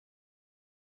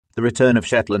The return of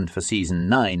Shetland for Season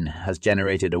 9 has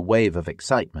generated a wave of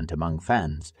excitement among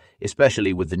fans,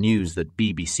 especially with the news that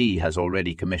BBC has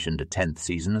already commissioned a 10th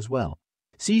season as well.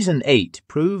 Season 8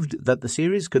 proved that the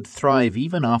series could thrive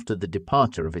even after the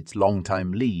departure of its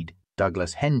longtime lead,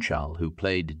 Douglas Henshall, who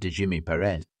played Dejimi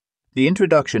Perez. The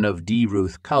introduction of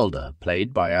Ruth Calder,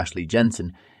 played by Ashley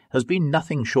Jensen, has been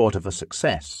nothing short of a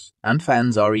success, and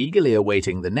fans are eagerly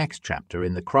awaiting the next chapter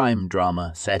in the crime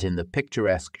drama set in the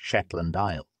picturesque Shetland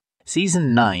Isle.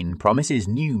 Season 9 promises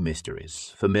new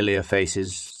mysteries, familiar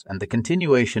faces, and the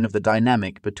continuation of the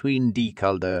dynamic between Dee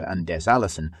Calder and Des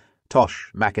Allison,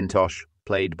 Tosh McIntosh,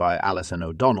 played by Alison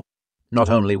O'Donnell. Not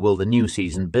only will the new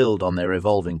season build on their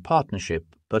evolving partnership,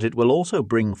 but it will also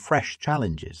bring fresh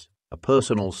challenges, a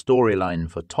personal storyline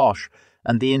for Tosh,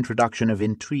 and the introduction of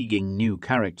intriguing new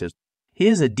characters.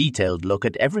 Here's a detailed look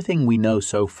at everything we know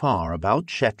so far about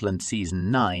Shetland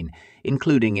Season 9,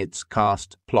 including its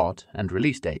cast, plot, and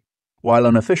release date. While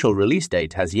an official release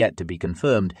date has yet to be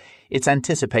confirmed, it's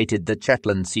anticipated that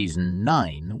Shetland Season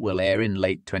 9 will air in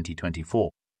late 2024.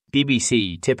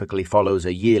 BBC typically follows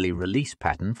a yearly release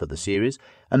pattern for the series,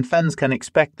 and fans can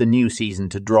expect the new season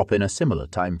to drop in a similar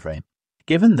timeframe.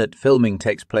 Given that filming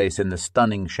takes place in the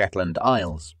stunning Shetland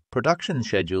Isles, production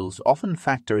schedules often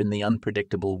factor in the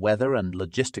unpredictable weather and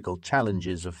logistical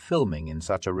challenges of filming in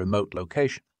such a remote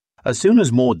location. As soon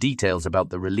as more details about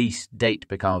the release date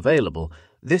become available,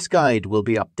 this guide will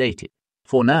be updated.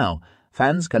 For now,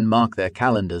 fans can mark their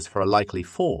calendars for a likely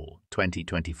fall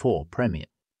 2024 premiere.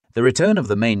 The return of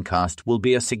the main cast will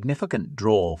be a significant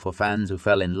draw for fans who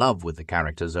fell in love with the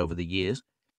characters over the years.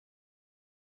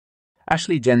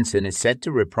 Ashley Jensen is set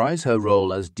to reprise her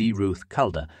role as Ruth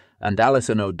Calder, and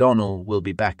Alison O'Donnell will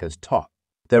be back as Tosh.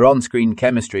 Their on-screen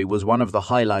chemistry was one of the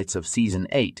highlights of Season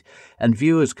 8, and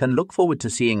viewers can look forward to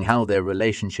seeing how their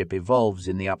relationship evolves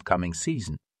in the upcoming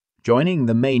season. Joining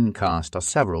the main cast are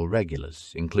several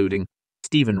regulars, including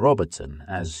Stephen Robertson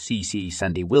as C.C.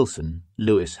 Sandy Wilson,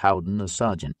 Lewis Howden as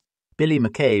Sergeant, Billy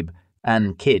McCabe,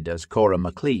 Anne Kidd as Cora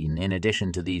McLean. In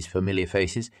addition to these familiar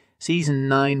faces, Season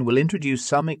 9 will introduce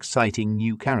some exciting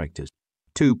new characters.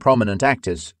 Two prominent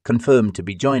actors confirmed to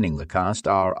be joining the cast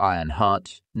are Iron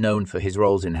Hart, known for his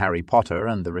roles in Harry Potter,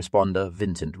 and the responder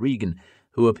Vincent Regan,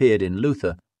 who appeared in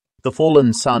Luther. The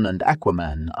Fallen Sun and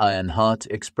Aquaman, Iron Hart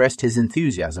expressed his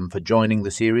enthusiasm for joining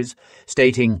the series,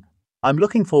 stating, "I'm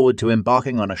looking forward to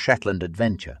embarking on a Shetland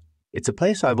adventure. It's a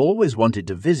place I've always wanted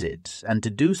to visit, and to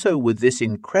do so with this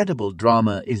incredible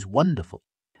drama is wonderful."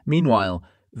 Meanwhile,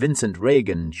 Vincent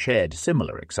Regan shared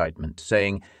similar excitement,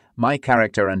 saying, "My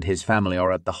character and his family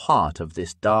are at the heart of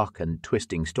this dark and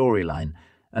twisting storyline,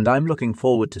 and I'm looking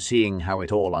forward to seeing how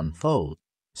it all unfolds."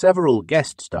 Several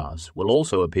guest stars will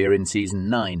also appear in Season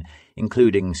 9,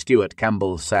 including Stuart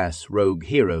Campbell's SAS Rogue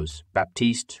Heroes,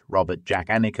 Baptiste, Robert Jack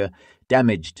Annika,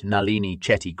 Damaged Nalini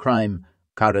Chetty Crime,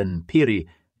 Karan Piri,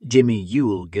 Jimmy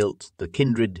Yule Guilt, The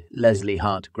Kindred, Leslie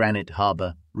Hart Granite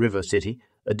Harbour, River City.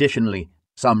 Additionally,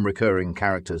 some recurring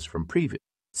characters from previous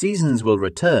seasons will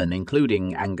return,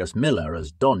 including Angus Miller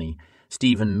as Donnie,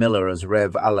 Stephen Miller as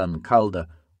Rev Alan Calder,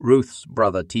 Ruth's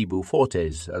brother Thibaut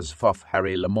Fortes as Fuff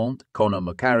Harry Lamont, Conor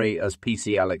McCarry as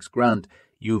PC Alex Grant,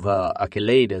 Yuva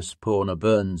Akilade as Purna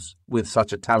Burns. With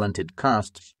such a talented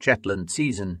cast, Shetland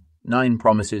Season 9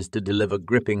 promises to deliver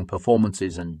gripping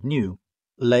performances and new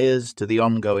layers to the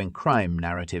ongoing crime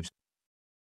narratives.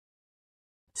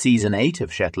 Season 8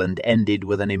 of Shetland ended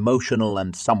with an emotional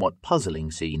and somewhat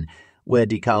puzzling scene where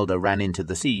Dee Calder ran into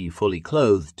the sea fully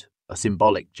clothed, a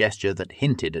symbolic gesture that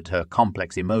hinted at her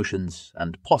complex emotions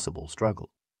and possible struggle.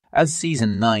 As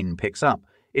Season 9 picks up,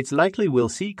 it's likely we'll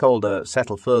see Calder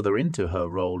settle further into her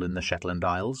role in the Shetland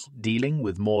Isles, dealing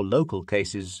with more local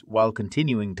cases while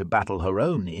continuing to battle her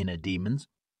own inner demons.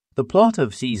 The plot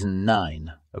of Season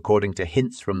 9, according to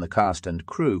hints from the cast and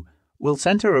crew, will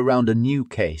centre around a new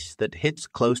case that hits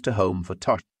close to home for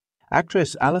Tosh.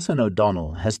 Actress Alison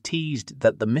O'Donnell has teased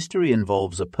that the mystery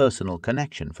involves a personal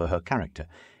connection for her character,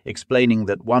 explaining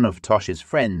that one of Tosh's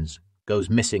friends goes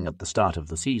missing at the start of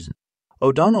the season.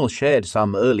 O'Donnell shared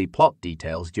some early plot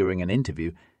details during an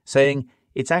interview, saying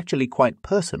it's actually quite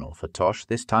personal for Tosh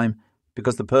this time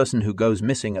because the person who goes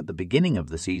missing at the beginning of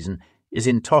the season is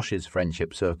in Tosh's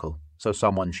friendship circle, so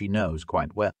someone she knows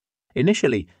quite well.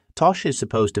 Initially, Tosh is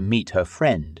supposed to meet her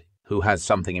friend, who has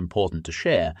something important to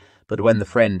share, but when the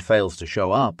friend fails to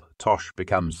show up, Tosh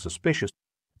becomes suspicious.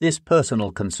 This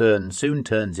personal concern soon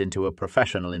turns into a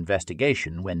professional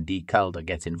investigation when Dee Calder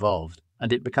gets involved,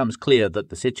 and it becomes clear that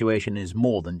the situation is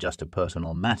more than just a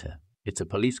personal matter. It's a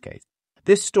police case.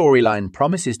 This storyline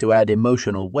promises to add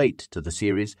emotional weight to the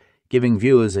series, giving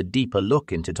viewers a deeper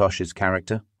look into Tosh's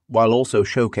character, while also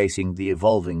showcasing the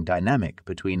evolving dynamic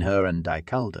between her and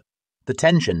Calder. The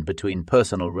tension between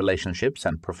personal relationships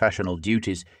and professional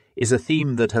duties is a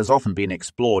theme that has often been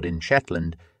explored in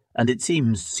Shetland, and it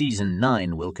seems Season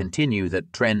 9 will continue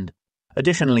that trend.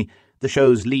 Additionally, the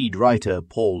show's lead writer,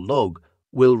 Paul Logue,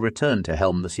 will return to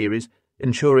helm the series,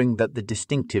 ensuring that the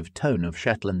distinctive tone of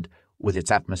Shetland, with its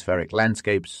atmospheric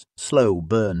landscapes, slow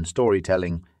burn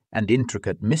storytelling, and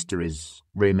intricate mysteries,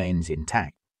 remains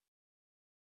intact.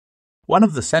 One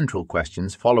of the central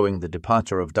questions following the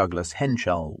departure of Douglas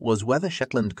Henshall was whether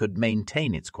Shetland could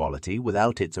maintain its quality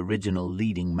without its original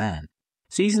leading man.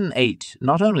 Season 8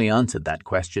 not only answered that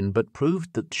question, but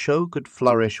proved that the show could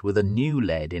flourish with a new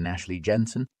lead in Ashley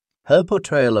Jensen. Her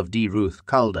portrayal of Ruth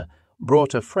Calder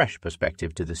brought a fresh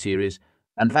perspective to the series,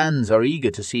 and fans are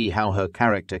eager to see how her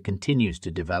character continues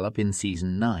to develop in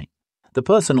Season 9. The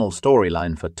personal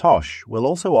storyline for Tosh will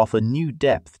also offer new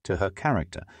depth to her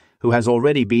character, who has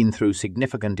already been through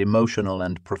significant emotional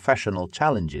and professional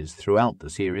challenges throughout the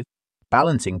series.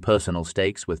 Balancing personal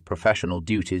stakes with professional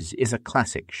duties is a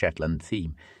classic Shetland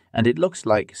theme, and it looks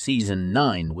like Season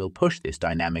 9 will push this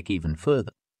dynamic even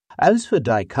further. As for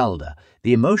Calder,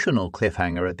 the emotional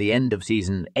cliffhanger at the end of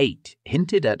Season 8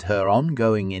 hinted at her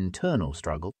ongoing internal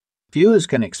struggle. Viewers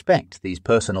can expect these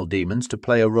personal demons to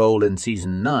play a role in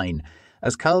Season 9,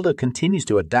 as Calder continues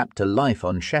to adapt to life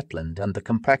on Shetland and the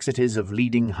complexities of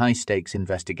leading high-stakes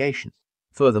investigations.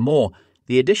 Furthermore,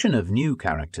 the addition of new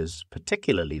characters,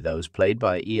 particularly those played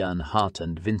by Ian Hart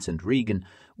and Vincent Regan,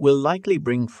 will likely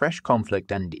bring fresh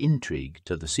conflict and intrigue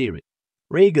to the series.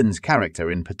 Regan's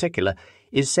character, in particular,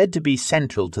 is said to be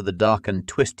central to the dark and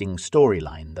twisting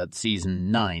storyline that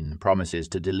Season 9 promises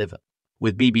to deliver.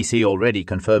 With BBC already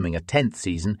confirming a 10th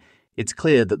season, it's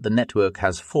clear that the network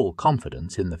has full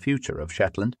confidence in the future of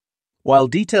Shetland. While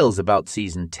details about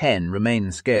Season 10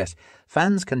 remain scarce,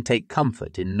 fans can take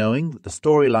comfort in knowing that the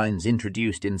storylines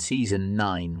introduced in Season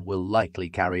 9 will likely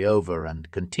carry over and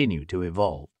continue to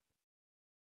evolve.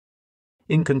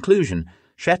 In conclusion,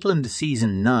 Shetland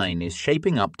Season 9 is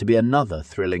shaping up to be another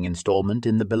thrilling installment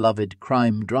in the beloved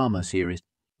crime-drama series.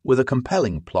 With a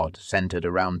compelling plot centered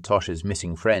around Tosh's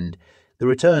missing friend, the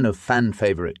return of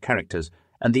fan-favorite characters,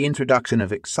 and the introduction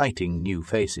of exciting new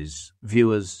faces,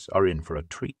 viewers are in for a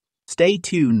treat. Stay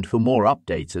tuned for more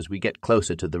updates as we get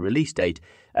closer to the release date,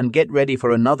 and get ready for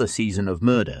another season of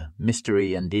murder,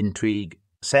 mystery and intrigue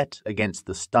set against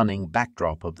the stunning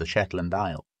backdrop of the Shetland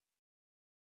Isles.